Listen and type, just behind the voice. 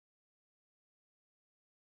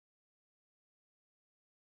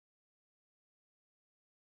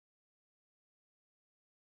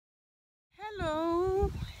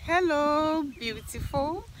Hello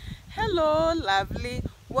beautiful, hello lovely.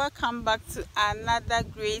 Welcome back to another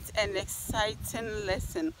great and exciting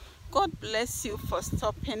lesson. God bless you for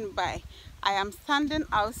stopping by. I am standing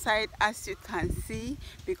outside, as you can see,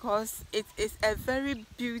 because it is a very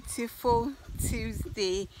beautiful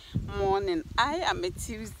Tuesday morning. I am a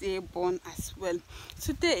Tuesday born as well.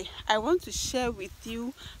 Today I want to share with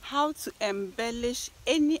you how to embellish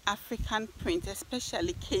any African print,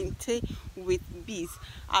 especially kente, with beads.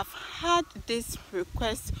 I've had this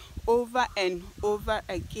request over and over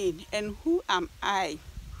again, and who am I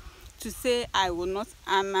to say I will not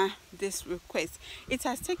honor this request? It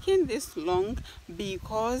has taken this long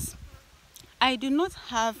because I do not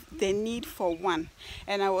have the need for one,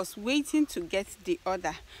 and I was waiting to get the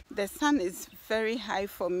other. The sun is very high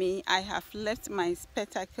for me. I have left my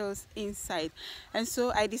spectacles inside, and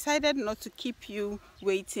so I decided not to keep you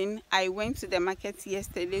waiting. I went to the market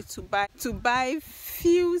yesterday to buy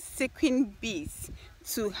few sequin beads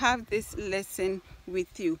to have this lesson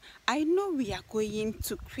with you. I know we are going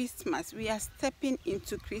to Christmas. We are stepping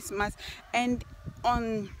into Christmas, and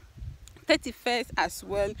on 31st as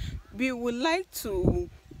well, we would like to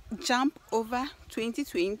jump over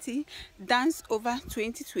 2020, dance over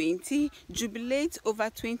 2020, jubilate over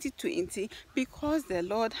 2020, because the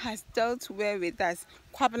Lord has dealt well with us.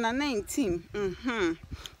 Kwabna 19,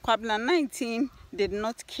 Kwabna 19 did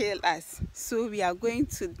not kill us, so we are going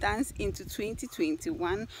to dance into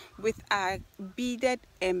 2021 with our beaded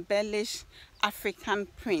embellished African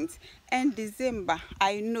print. And December,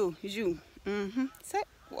 I know you say,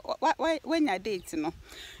 when you're dating,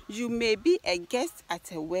 you may be a guest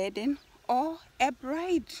at a wedding, or a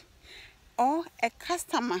bride, or a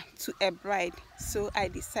customer to a bride. So I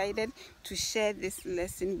decided to share this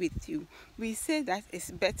lesson with you. We say that it's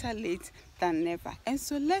better late than never. And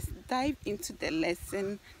so let's dive into the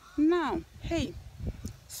lesson now. Hey,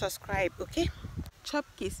 subscribe, okay? Chop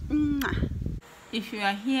kiss. If you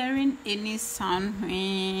are hearing any sound,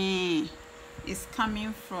 it's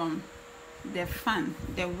coming from the fan.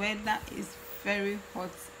 The weather is very hot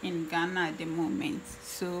in Ghana at the moment,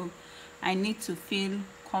 so I need to feel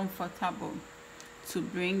comfortable to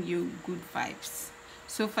bring you good vibes.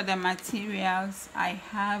 So for the materials, I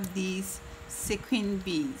have these sequin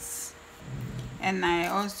beads, and I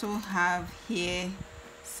also have here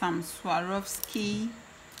some Swarovski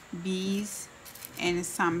beads and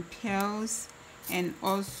some pearls, and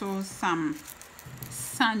also some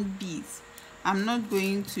sand beads. I'm not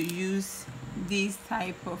going to use these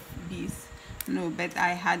type of beads, no, but I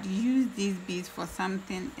had used these beads for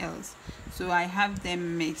something else, so I have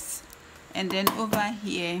them mixed. And then over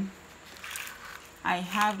here I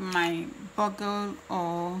have my bugle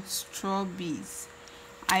or straw beads.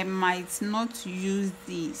 I might not use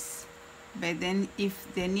these, but then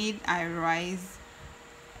if the need arises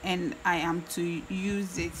and I am to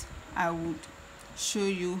use it, I would show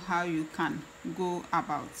you how you can go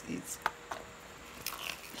about it.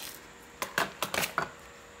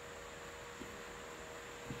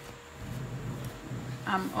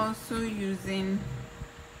 I'm also using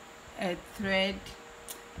a thread,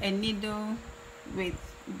 a needle with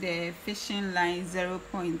the fishing line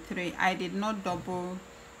 0.3. I did not double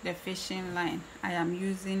the fishing line. I am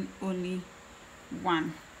using only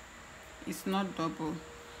one. It's not double.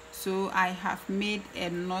 So I have made a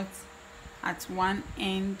knot at one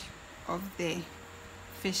end of the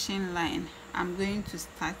fishing line. I'm going to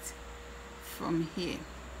start from here.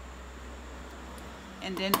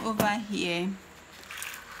 And then over here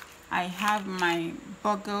I have my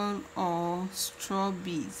bugle or straw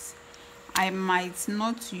beads. I might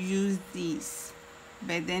not use these,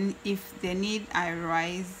 but then if the need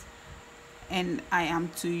arises and I am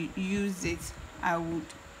to use it, I would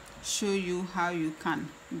show you how you can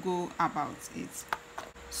go about it.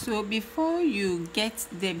 So before you get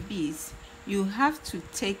the beads, you have to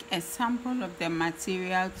take a sample of the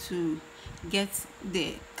material to get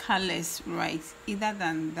the colors right. Either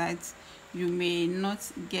than that, you may not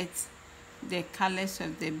get the colors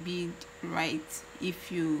of the bead right if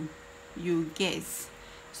you guess.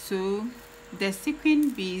 So the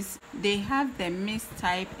sequin beads, they have the mixed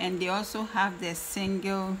type and they also have the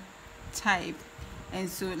single type. And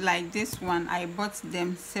so like this one, I bought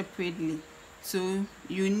them separately. So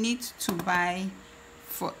you need to buy,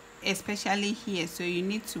 for especially here, so you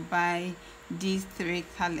need to buy these three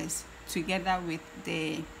colors together with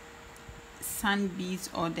the sand beads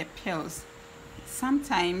or the pearls.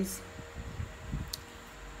 Sometimes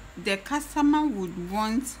the customer would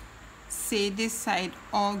want, say, this side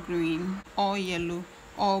all green, all yellow,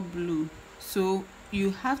 all blue. So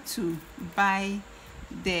you have to buy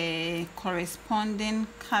the corresponding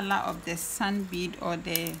color of the sun bead or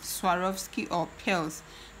the Swarovski or pearls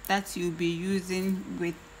that you'll be using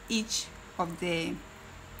with each of the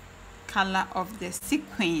color of the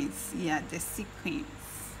sequins. Yeah, the sequins.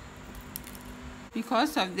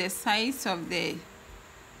 Because of the size of the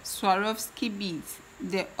Swarovski beads,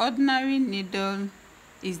 the ordinary needle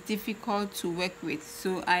is difficult to work with,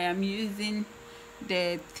 so I am using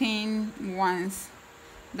the thin ones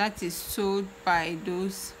that is sold by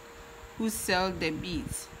those who sell the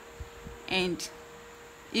beads. And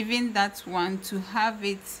even that one, to have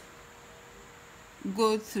it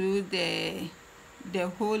go through the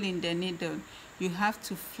hole in the needle, you have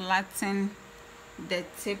to flatten the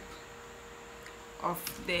tip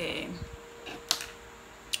of the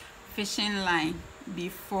fishing line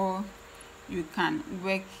before you can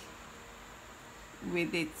work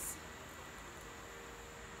with it.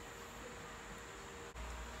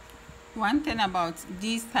 One thing about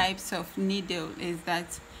these types of needle is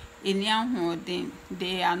that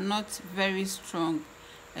they are not very strong,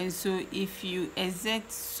 and so if you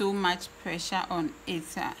exert so much pressure on it,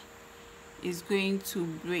 it's going to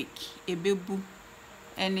break a baby,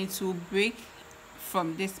 and it will break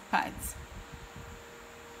from this part.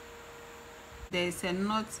 There's a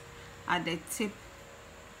knot at the tip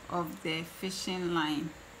of the fishing line.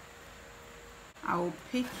 I will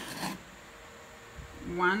pick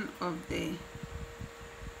one of the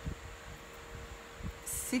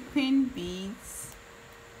sequin beads,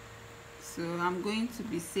 so I'm going to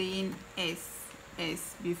be saying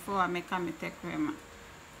S before I make a metekrema.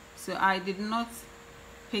 So I did not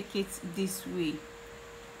pick it this way,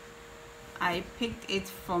 I picked it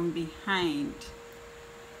from behind.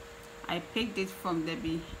 I picked it from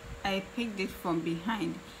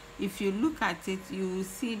behind. If you look at it, you will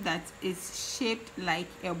see that it's shaped like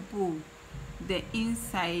a bowl. The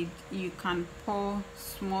inside, you can pour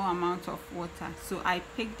small amount of water, so I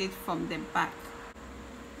picked it from the back.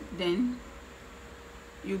 Then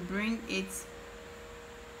you bring it,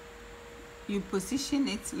 you position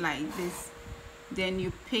it like this, then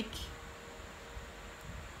you pick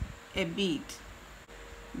a bead.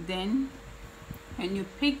 Then when you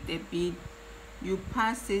pick the bead, you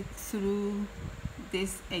pass it through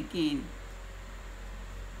this again.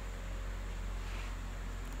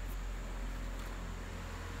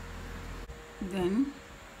 Then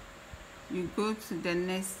you go to the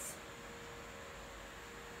next.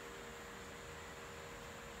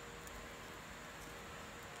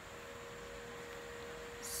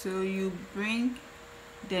 So you bring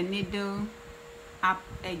the needle up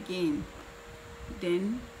again.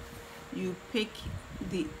 Then you pick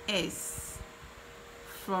the S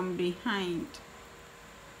from behind.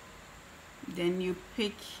 Then you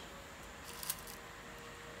pick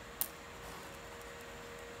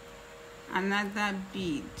another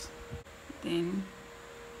bead. Then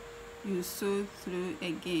you sew through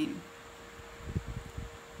again.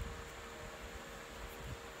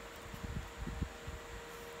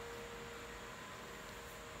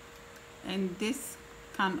 And this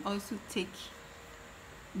can also take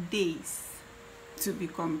days to be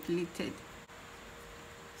completed.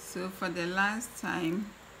 So for the last time,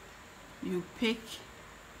 you pick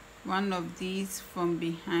one of these from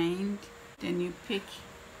behind, then you pick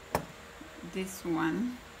this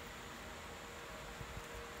one,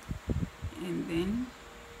 and then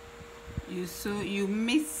you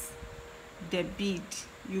miss the bead,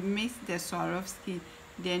 you miss the Swarovski,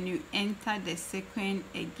 then you enter the sequin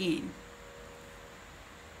again.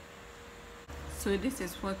 So this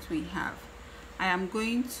is what we have. I am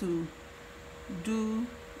going to do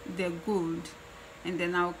the gold, and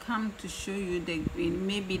then I'll come to show you the green.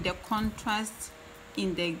 Maybe the contrast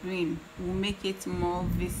in the green will make it more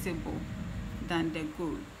visible than the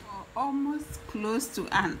gold. For almost close to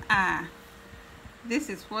an hour, this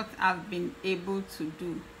is what I've been able to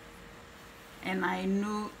do, and I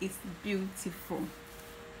know it's beautiful.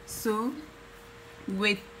 So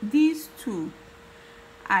with these two,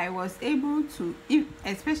 I was able to,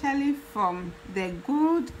 especially from the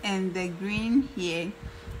gold and the green here,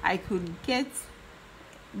 I could get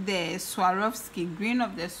the Swarovski, green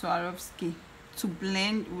of the Swarovski, to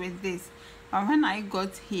blend with this. But when I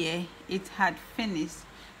got here, it had finished,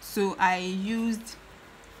 so I used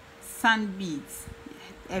sand beads,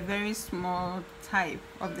 a very small type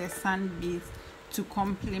of the sand beads, to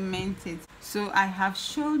complement it. So I have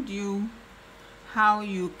showed you how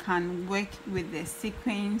you can work with the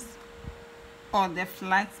sequins or the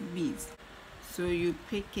flat beads. So you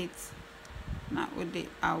pick it now with the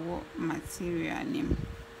our material name.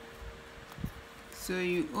 So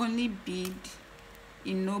you only bead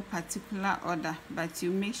in no particular order, but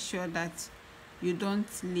you make sure that you don't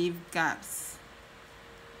leave gaps.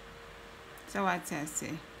 So what I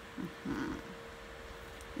say,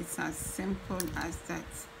 it's as simple as that.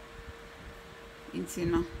 It's, you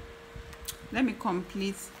know, let me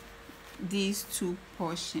complete these two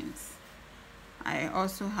portions. I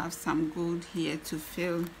also have some gold here to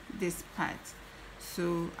fill this part,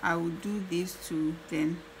 so I will do these two,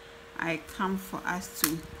 then I come for us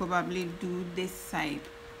to probably do this side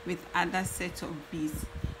with other set of beads.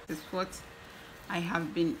 This is what I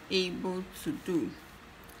have been able to do,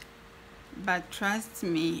 but trust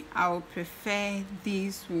me, I will prefer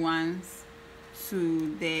these ones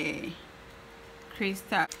to the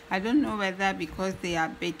crystal. I don't know whether because they are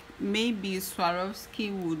big, maybe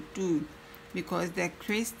Swarovski would do, because the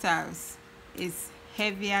crystals is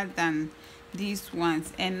heavier than these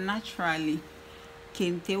ones, and naturally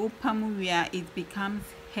Kente upamuria, it becomes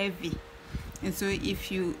heavy, and so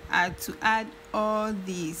if you are to add all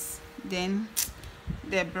these, then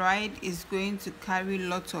the bride is going to carry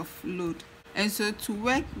lots of load. And so to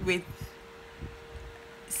work with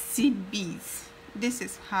seed beads, this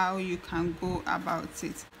is how you can go about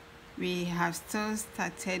it. We have still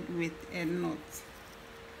started with a knot,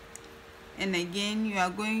 and again you are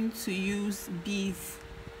going to use beads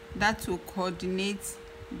that will coordinate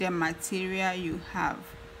the material you have.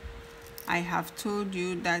 I have told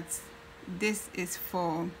you that this is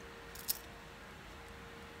for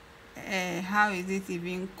how is it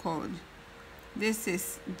even called? This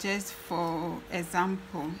is just for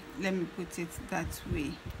example, let me put it that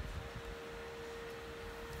way.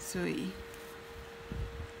 So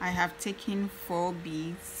I have taken 4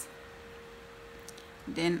 beads,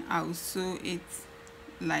 then I'll sew it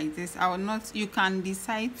like this. I will not, you can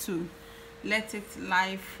decide to let it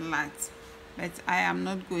lie flat, but I am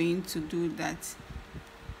not going to do that.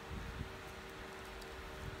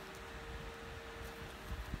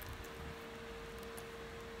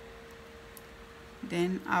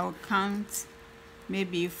 Then I'll count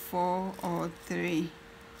maybe 4 or 3.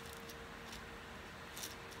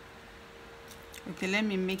 Okay, let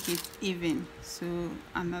me make it even. So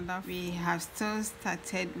another, we have still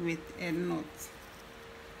started with a knot,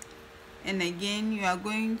 and again you are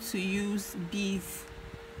going to use beads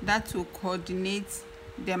that will coordinate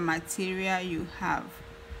the material you have.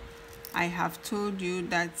 I have told you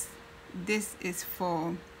that this is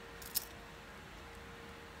for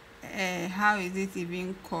how is it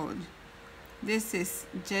even called? This is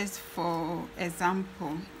just for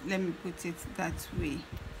example, let me put it that way.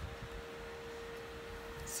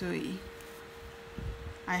 So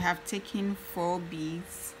I have taken 4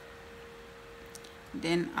 beads,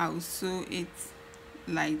 then I'll sew it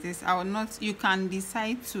like this. I will not, you can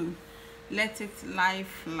decide to let it lie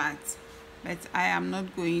flat, but I am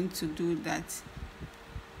not going to do that.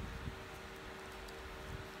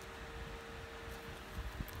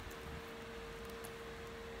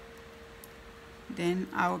 Then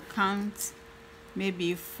I'll count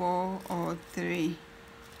maybe 4 or 3.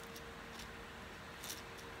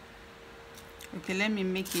 Okay, let me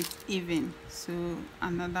make it even. So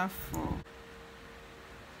another 4.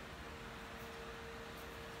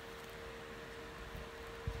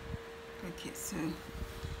 Okay, so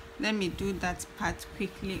let me do that part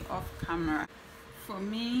quickly off camera. For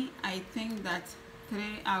me, I think that 3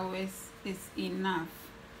 hours is enough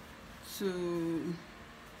to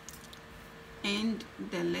end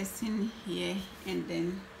the lesson here and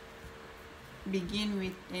then begin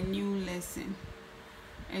with a new lesson.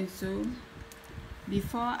 And so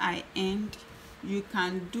before I end, you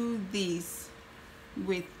can do this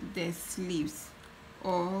with the sleeves,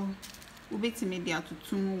 or media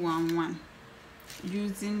to 2-1-1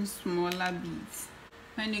 using smaller beads.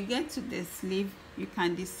 When you get to the sleeve, you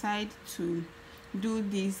can decide to do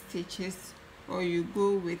these stitches, or you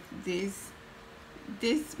go with this.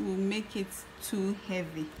 This will make it too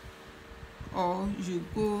heavy, or you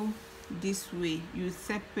go this way, you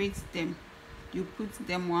separate them, you put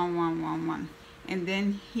them 1-1-1-1, and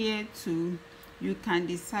then here too you can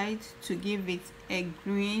decide to give it a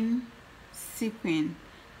green sequin,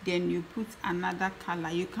 then you put another color.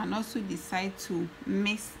 You can also decide to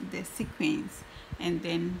mix the sequins and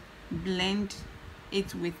then blend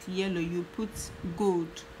it with yellow. You put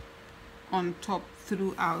gold on top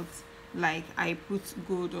throughout, like I put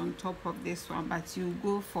gold on top of this one, but you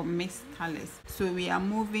go for mixed colors. So we are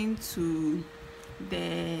moving to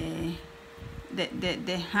the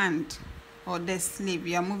hand or the sleeve.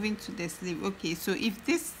 We are moving to the sleeve. Okay, so if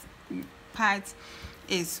this part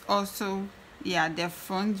is also, yeah, the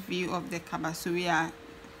front view of the kaba, so we are,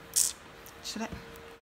 should I